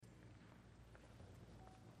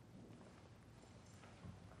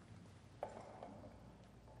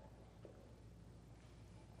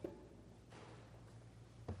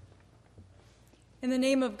In the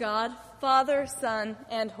name of God, Father, Son,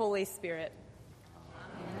 and Holy Spirit.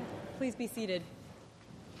 Amen. Please be seated.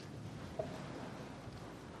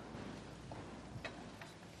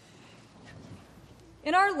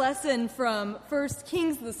 In our lesson from 1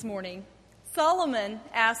 Kings this morning, Solomon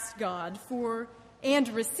asked God for and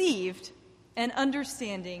received an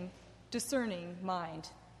understanding, discerning mind.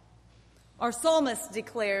 Our psalmist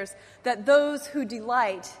declares that those who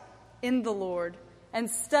delight in the Lord and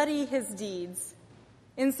study his deeds,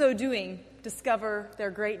 in so doing, discover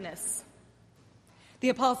their greatness. The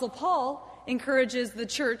Apostle Paul encourages the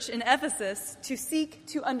church in Ephesus to seek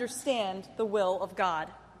to understand the will of God.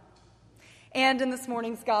 And in this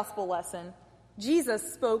morning's gospel lesson,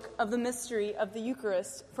 Jesus spoke of the mystery of the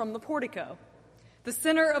Eucharist from the portico, the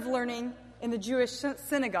center of learning in the Jewish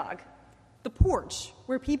synagogue, the porch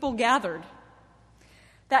where people gathered.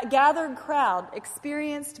 That gathered crowd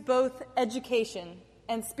experienced both education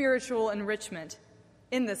and spiritual enrichment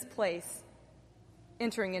in this place,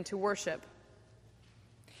 entering into worship.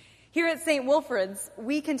 Here at St. Wilfrid's,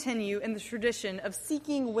 we continue in the tradition of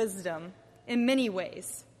seeking wisdom in many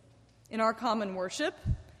ways, in our common worship,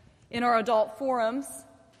 in our adult forums,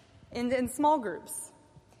 and in small groups.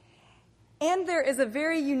 And there is a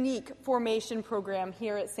very unique formation program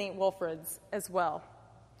here at St. Wilfrid's as well.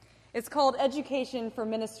 It's called Education for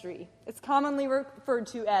Ministry. It's commonly referred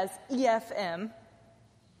to as EFM.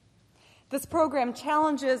 This program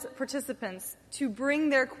challenges participants to bring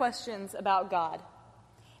their questions about God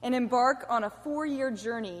and embark on a 4-year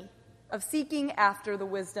journey of seeking after the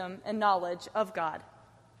wisdom and knowledge of God.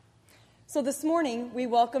 So this morning, we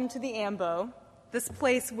welcome to the AMBO, this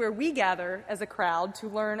place where we gather as a crowd to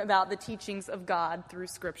learn about the teachings of God through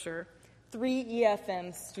Scripture, 3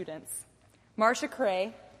 EFM students, Marcia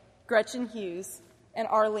Cray, Gretchen Hughes, and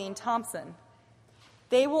Arlene Thompson.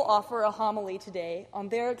 They will offer a homily today on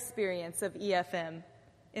their experience of EFM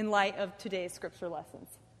in light of today's Scripture lessons.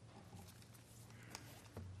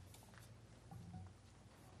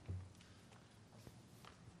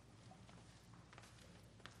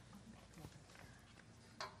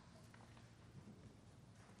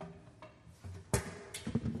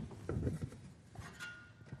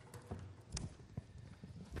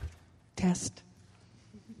 Test.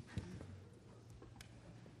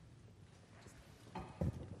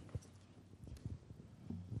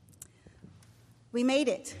 We made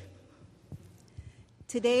it.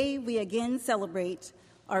 Today, we again celebrate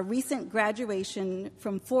our recent graduation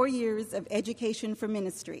from 4 years of Education for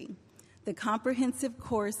Ministry, the comprehensive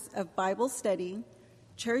course of Bible study,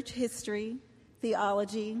 church history,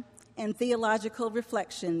 theology, and theological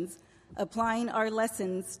reflections, applying our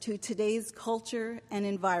lessons to today's culture and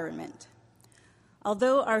environment.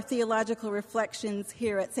 Although our theological reflections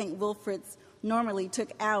here at St. Wilfrid's normally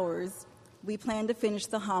took hours, we plan to finish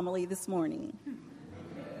the homily this morning.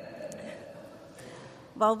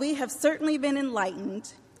 While we have certainly been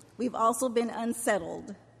enlightened, we've also been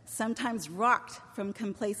unsettled, sometimes rocked from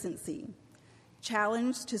complacency,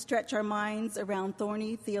 challenged to stretch our minds around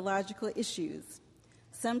thorny theological issues,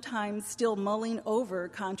 sometimes still mulling over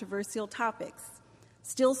controversial topics,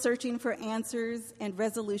 still searching for answers and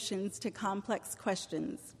resolutions to complex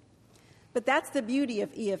questions. But that's the beauty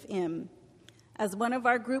of EFM. As one of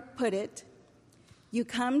our group put it, you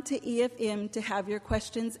come to EFM to have your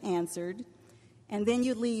questions answered, and then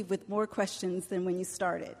you leave with more questions than when you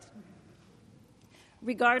started.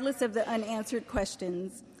 Regardless of the unanswered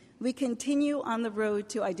questions, we continue on the road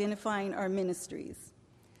to identifying our ministries.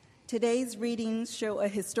 Today's readings show a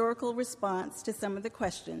historical response to some of the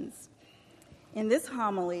questions. In this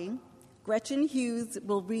homily, Gretchen Hughes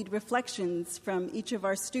will read reflections from each of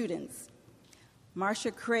our students.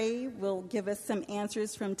 Marcia Cray will give us some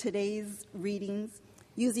answers from today's readings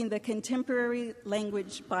using the Contemporary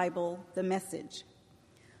Language Bible, The Message.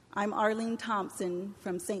 I'm Arlene Thompson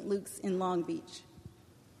from St. Luke's in Long Beach.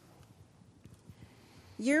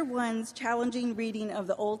 Year one's challenging reading of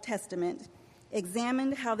the Old Testament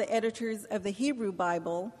examined how the editors of the Hebrew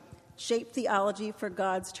Bible shaped theology for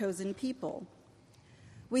God's chosen people.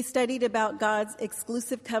 We studied about God's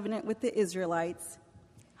exclusive covenant with the Israelites,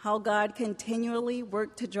 how God continually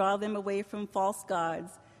worked to draw them away from false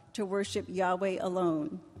gods to worship Yahweh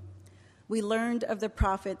alone. We learned of the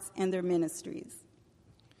prophets and their ministries.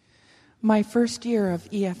 My first year of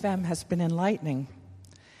EFM has been enlightening.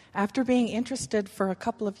 After being interested for a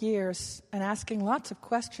couple of years and asking lots of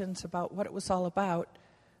questions about what it was all about,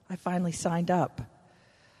 I finally signed up.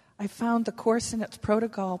 I found the course and its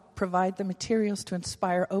protocol provide the materials to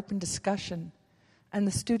inspire open discussion, and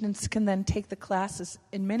the students can then take the classes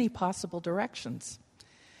in many possible directions.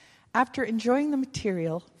 After enjoying the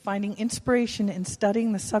material, finding inspiration in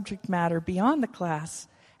studying the subject matter beyond the class,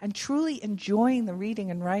 and truly enjoying the reading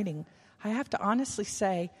and writing, I have to honestly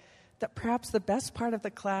say that perhaps the best part of the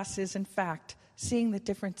class is, in fact, seeing the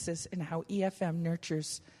differences in how EFM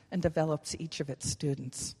nurtures and develops each of its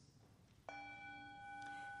students.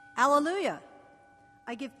 Hallelujah!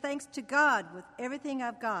 I give thanks to God with everything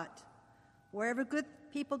I've got, wherever good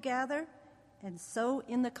people gather, and so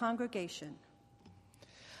in the congregation.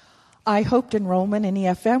 I hoped enrollment in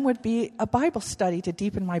EFM would be a Bible study to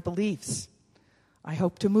deepen my beliefs. I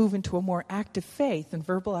hoped to move into a more active faith and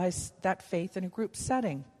verbalize that faith in a group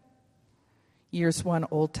setting. Years 1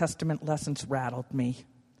 Old Testament lessons rattled me.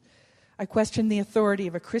 I questioned the authority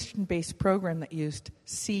of a Christian-based program that used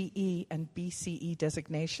CE and BCE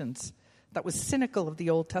designations, that was cynical of the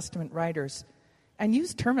Old Testament writers, and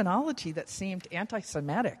used terminology that seemed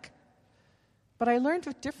anti-Semitic. But I learned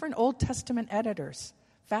with different Old Testament editors,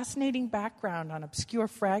 fascinating background on obscure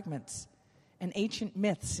fragments, and ancient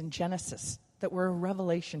myths in Genesis that were a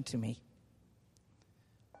revelation to me.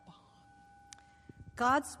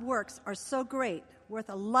 God's works are so great, worth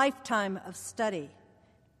a lifetime of study,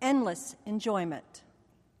 endless enjoyment.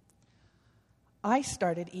 I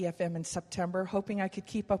started EFM in September, hoping I could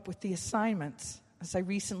keep up with the assignments, as I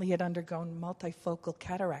recently had undergone multifocal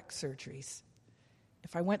cataract surgeries.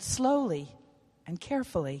 If I went slowly and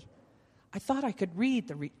carefully, I thought I could read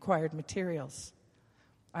the required materials.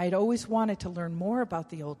 I had always wanted to learn more about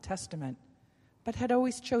the Old Testament, but had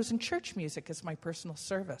always chosen church music as my personal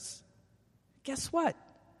service. Guess what?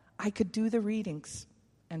 I could do the readings,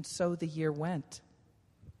 and so the year went.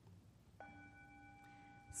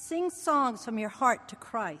 Sing songs from your heart to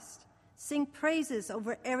Christ. Sing praises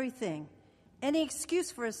over everything. Any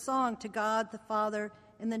excuse for a song to God the Father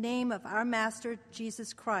in the name of our Master,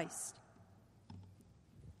 Jesus Christ.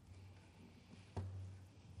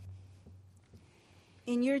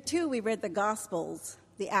 In year 2, we read the Gospels,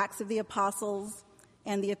 the Acts of the Apostles,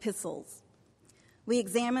 and the Epistles. We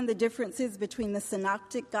examined the differences between the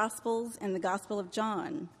Synoptic Gospels and the Gospel of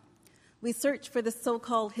John. We searched for the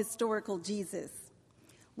so-called historical Jesus.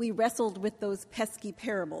 We wrestled with those pesky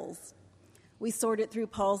parables. We sorted through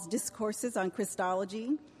Paul's discourses on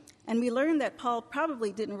Christology, and we learned that Paul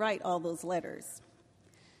probably didn't write all those letters.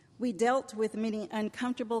 We dealt with many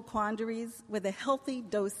uncomfortable quandaries with a healthy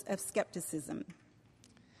dose of skepticism.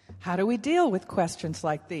 How do we deal with questions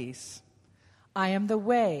like these? I am the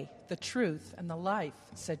way, the truth, and the life,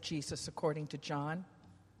 said Jesus according to John.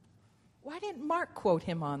 Why didn't Mark quote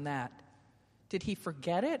him on that? Did he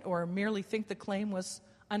forget it or merely think the claim was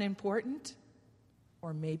unimportant?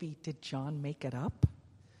 Or maybe did John make it up?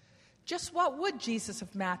 Just what would Jesus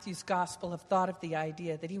of Matthew's gospel have thought of the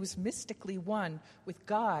idea that he was mystically one with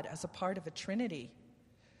God as a part of a Trinity?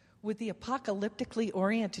 Would the apocalyptically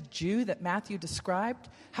oriented Jew that Matthew described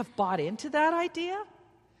have bought into that idea?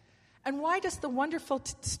 And why does the wonderful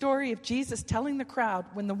story of Jesus telling the crowd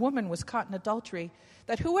when the woman was caught in adultery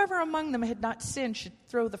that whoever among them had not sinned should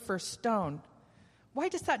throw the first stone, why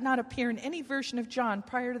does that not appear in any version of John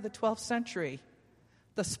prior to the 12th century?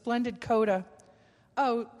 The splendid coda,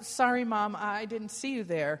 "Oh, sorry, Mom, I didn't see you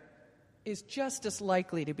there," is just as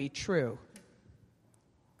likely to be true.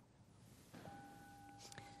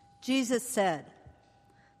 Jesus said,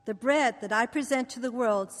 "The bread that I present to the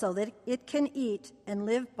world so that it can eat and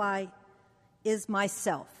live by is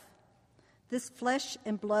myself, this flesh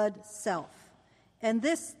and blood self." And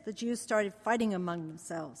this the Jews started fighting among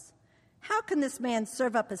themselves. How can this man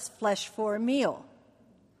serve up his flesh for a meal?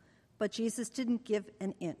 But Jesus didn't give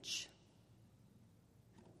an inch.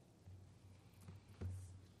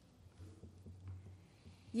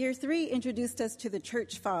 Year 3 introduced us to the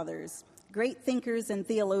church fathers, great thinkers and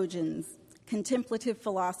theologians, contemplative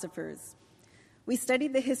philosophers. We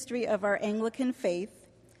studied the history of our Anglican faith,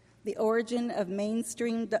 the origin of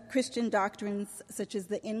mainstream Christian doctrines such as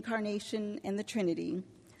the Incarnation and the Trinity,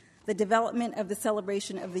 the development of the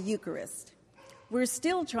celebration of the Eucharist. We're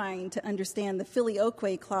still trying to understand the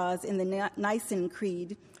Filioque clause in the Nicene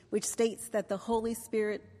Creed, which states that the Holy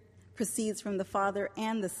Spirit proceeds from the Father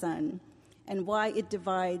and the Son, and why it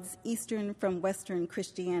divides Eastern from Western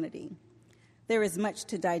Christianity. There is much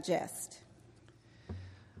to digest.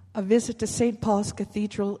 A visit to St. Paul's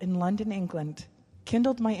Cathedral in London, England,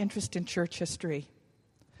 kindled my interest in church history.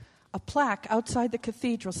 A plaque outside the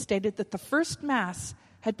cathedral stated that the first Mass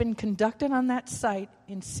had been conducted on that site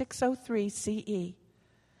in 603 CE,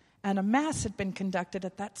 and a Mass had been conducted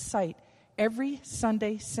at that site every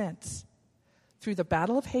Sunday since. Through the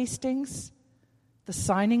Battle of Hastings, the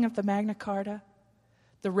signing of the Magna Carta,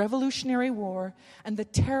 the Revolutionary War, and the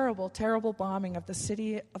terrible, terrible bombing of the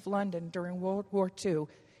city of London during World War II,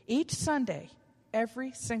 Each Sunday,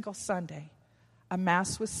 every single Sunday, a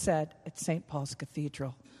Mass was said at St. Paul's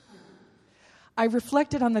Cathedral. I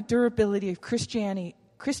reflected on the durability of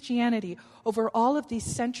Christianity over all of these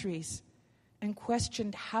centuries and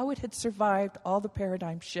questioned how it had survived all the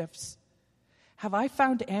paradigm shifts. Have I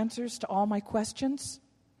found answers to all my questions?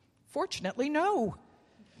 Fortunately, no.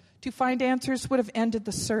 To find answers would have ended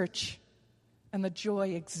the search, and the joy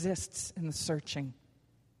exists in the searching.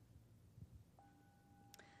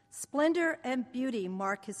 Splendor and beauty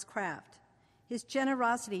mark his craft. His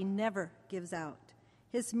generosity never gives out.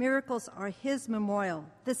 His miracles are his memorial.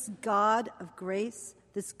 This God of grace,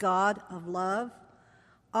 this God of love,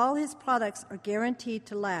 all his products are guaranteed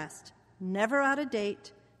to last, never out of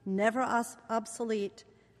date, never obsolete,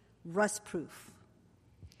 rust-proof.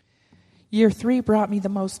 Year 3 brought me the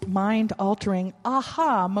most mind-altering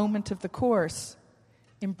aha moment of the course,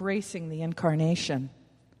 embracing the Incarnation.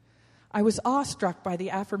 I was awestruck by the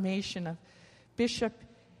affirmation of Bishop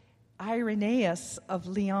Irenaeus of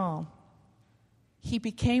Lyon. He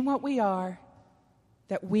became what we are,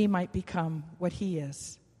 that we might become what he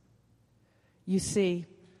is. You see,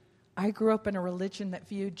 I grew up in a religion that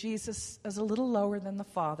viewed Jesus as a little lower than the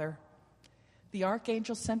Father, the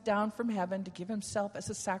archangel sent down from heaven to give himself as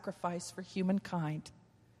a sacrifice for humankind.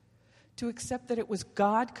 To accept that it was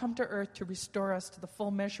God come to earth to restore us to the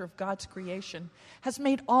full measure of God's creation has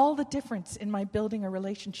made all the difference in my building a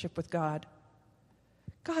relationship with God.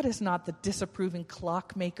 God is not the disapproving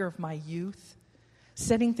clockmaker of my youth,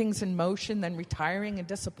 setting things in motion, then retiring in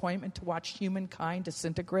disappointment to watch humankind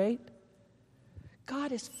disintegrate.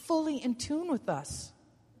 God is fully in tune with us.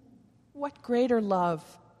 What greater love?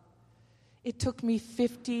 It took me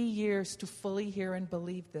 50 years to fully hear and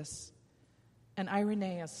believe this, and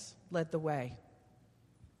Irenaeus led the way.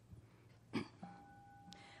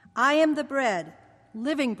 I am the bread,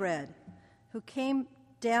 living bread, who came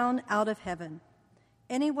down out of heaven.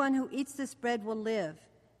 Anyone who eats this bread will live,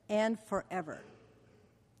 and forever.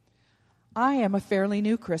 I am a fairly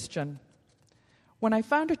new Christian. When I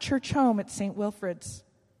found a church home at St. Wilfrid's,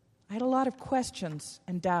 I had a lot of questions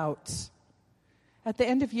and doubts. At the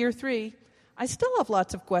end of year 3, I still have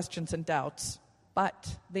lots of questions and doubts,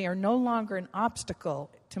 but they are no longer an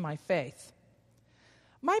obstacle to my faith.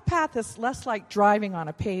 My path is less like driving on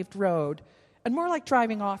a paved road and more like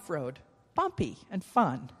driving off-road, bumpy and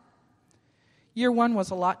fun. Year 1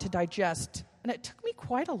 was a lot to digest, and it took me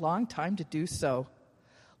quite a long time to do so.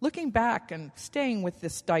 Looking back and staying with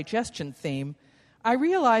this digestion theme, I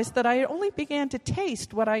realized that I only began to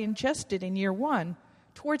taste what I ingested in year 1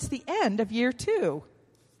 towards the end of year 2.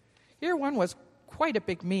 Year 1 was quite a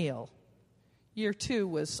big meal. Year 2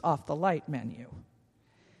 was off the light menu.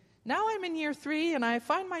 Now I'm in year 3, and I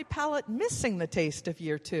find my palate missing the taste of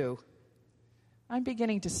year 2. I'm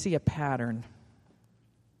beginning to see a pattern.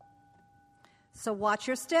 So watch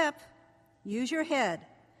your step, use your head,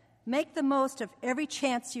 make the most of every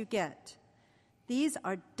chance you get. These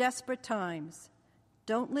are desperate times.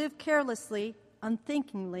 Don't live carelessly,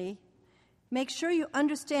 unthinkingly. Make sure you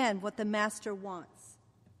understand what the Master wants.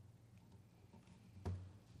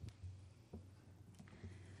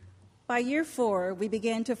 By year 4, we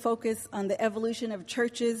began to focus on the evolution of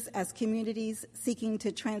churches as communities seeking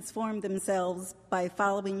to transform themselves by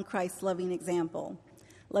following Christ's loving example,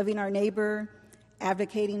 loving our neighbor,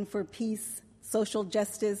 advocating for peace, social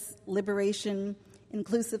justice, liberation,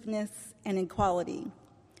 inclusiveness, and equality.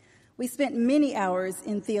 We spent many hours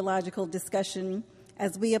in theological discussion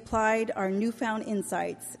as we applied our newfound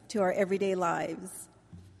insights to our everyday lives.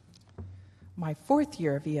 My 4th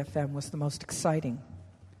year of EFM was the most exciting.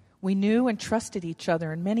 We knew and trusted each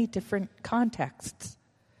other in many different contexts.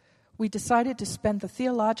 We decided to spend the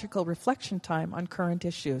theological reflection time on current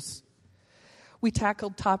issues. We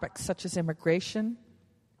tackled topics such as immigration,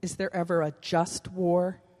 is there ever a just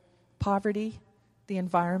war, poverty, the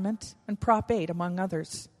environment, and Prop 8, among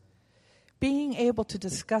others. Being able to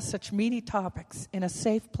discuss such meaty topics in a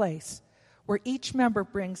safe place where each member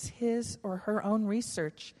brings his or her own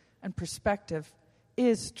research and perspective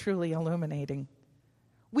is truly illuminating.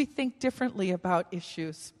 We think differently about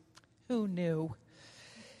issues. Who knew?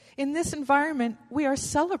 In this environment, we are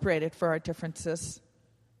celebrated for our differences.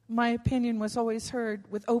 My opinion was always heard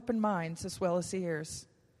with open minds as well as ears.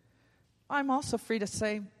 I'm also free to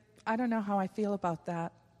say, I don't know how I feel about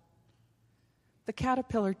that. The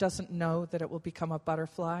caterpillar doesn't know that it will become a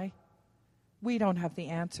butterfly. We don't have the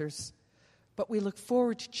answers, but we look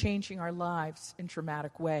forward to changing our lives in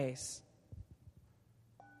dramatic ways.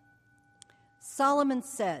 Solomon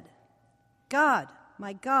said, God,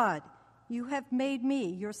 my God, you have made me,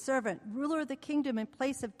 your servant, ruler of the kingdom in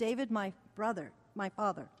place of David, my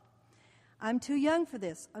father. I'm too young for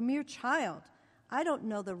this, a mere child. I don't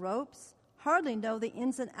know the ropes, hardly know the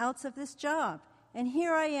ins and outs of this job. And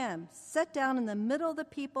here I am, set down in the middle of the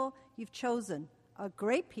people you've chosen, a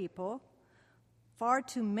great people, far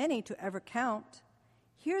too many to ever count.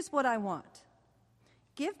 Here's what I want.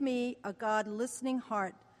 Give me a God-listening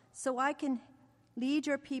heart so I can lead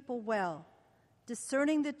your people well,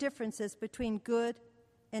 discerning the differences between good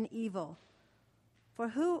and evil. For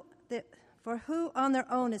who on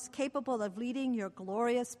their own is capable of leading your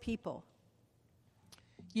glorious people?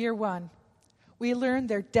 Year 1, we learned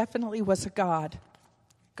there definitely was a God.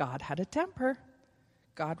 God had a temper.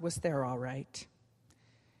 God was there all right.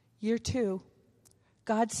 Year 2,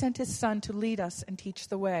 God sent his Son to lead us and teach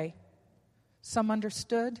the way. Some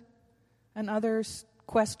understood, and others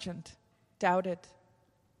questioned, doubted,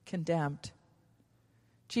 condemned.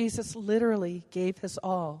 Jesus literally gave his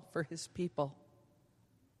all for his people.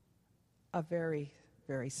 A very,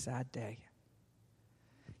 very sad day.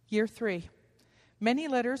 Year 3, many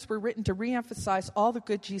letters were written to reemphasize all the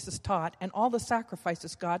good Jesus taught and all the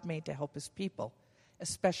sacrifices God made to help his people,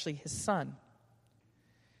 especially his Son.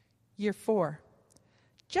 Year 4,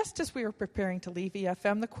 just as we were preparing to leave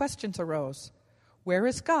EFM, the questions arose. Where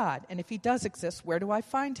is God? And if he does exist, where do I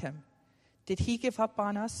find him? Did he give up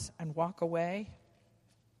on us and walk away?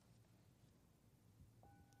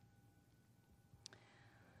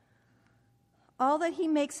 All that he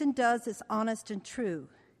makes and does is honest and true.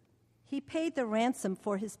 He paid the ransom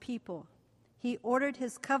for his people. He ordered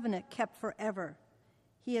his covenant kept forever.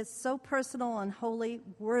 He is so personal and holy,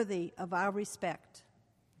 worthy of our respect.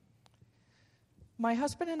 My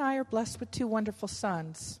husband and I are blessed with 2 wonderful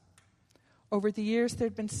sons. Over the years, there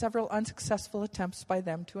had been several unsuccessful attempts by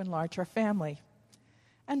them to enlarge our family.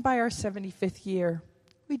 And by our 75th year,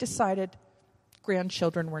 we decided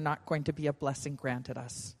grandchildren were not going to be a blessing granted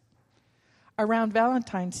us. Around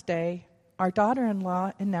Valentine's Day, our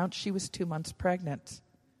daughter-in-law announced she was 2 months pregnant.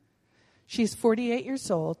 She's 48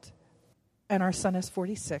 years old, and our son is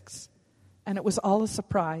 46, and it was all a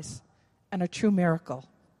surprise and a true miracle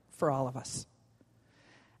for all of us.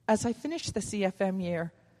 As I finish the CFM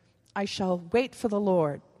year, I shall wait for the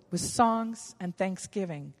Lord with songs and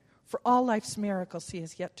thanksgiving for all life's miracles he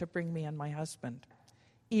has yet to bring me and my husband,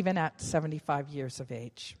 even at 75 years of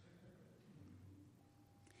age.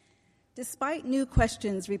 Despite new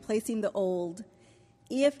questions replacing the old,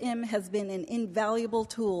 EFM has been an invaluable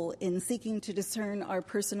tool in seeking to discern our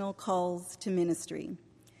personal calls to ministry.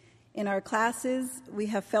 In our classes, we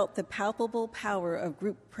have felt the palpable power of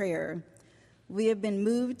group prayer. We have been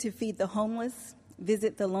moved to feed the homeless,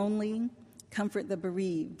 visit the lonely, comfort the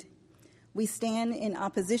bereaved. We stand in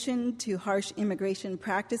opposition to harsh immigration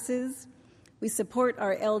practices. We support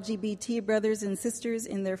our LGBT brothers and sisters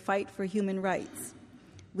in their fight for human rights.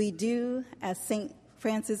 We do, as St.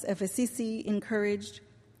 Francis of Assisi encouraged,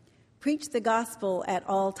 preach the gospel at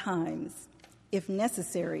all times. If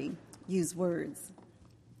necessary, use words.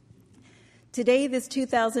 Today, this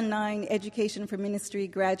 2009 Education for Ministry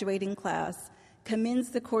graduating class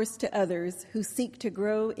commends the course to others who seek to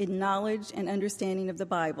grow in knowledge and understanding of the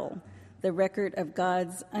Bible, the record of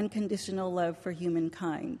God's unconditional love for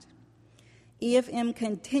humankind. EFM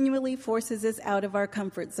continually forces us out of our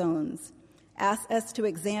comfort zones, asks us to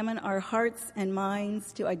examine our hearts and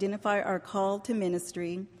minds to identify our call to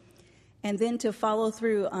ministry, and then to follow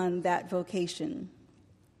through on that vocation.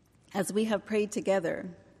 As we have prayed together,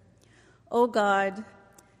 O God,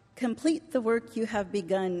 complete the work you have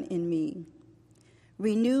begun in me.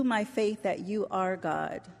 Renew my faith that you are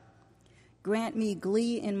God. Grant me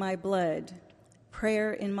glee in my blood,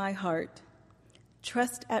 prayer in my heart,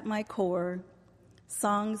 trust at my core,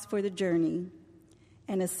 songs for the journey,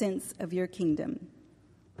 and a sense of your kingdom.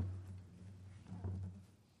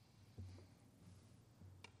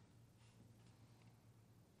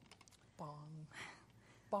 Bong,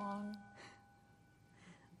 bong.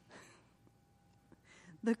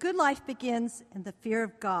 The good life begins in the fear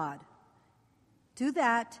of God. Do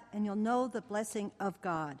that, and you'll know the blessing of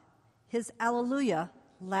God. His alleluia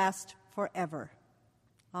lasts forever.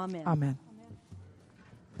 Amen. Amen.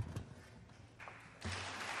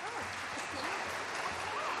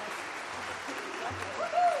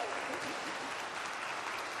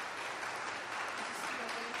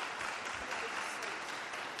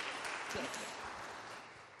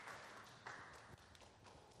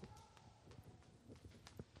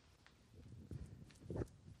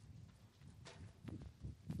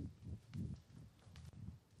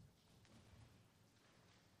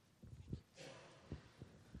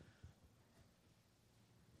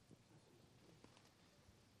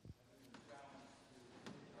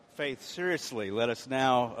 faith seriously, let us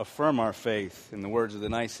now affirm our faith in the words of the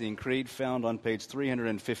Nicene Creed found on page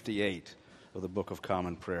 358 of the Book of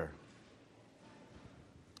Common Prayer.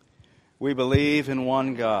 We believe in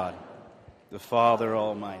one God, the Father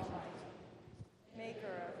Almighty,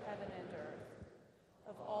 maker of heaven and earth,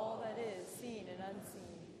 of all that is seen and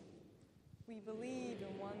unseen. We believe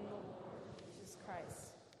in one Lord, Jesus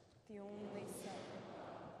Christ, the only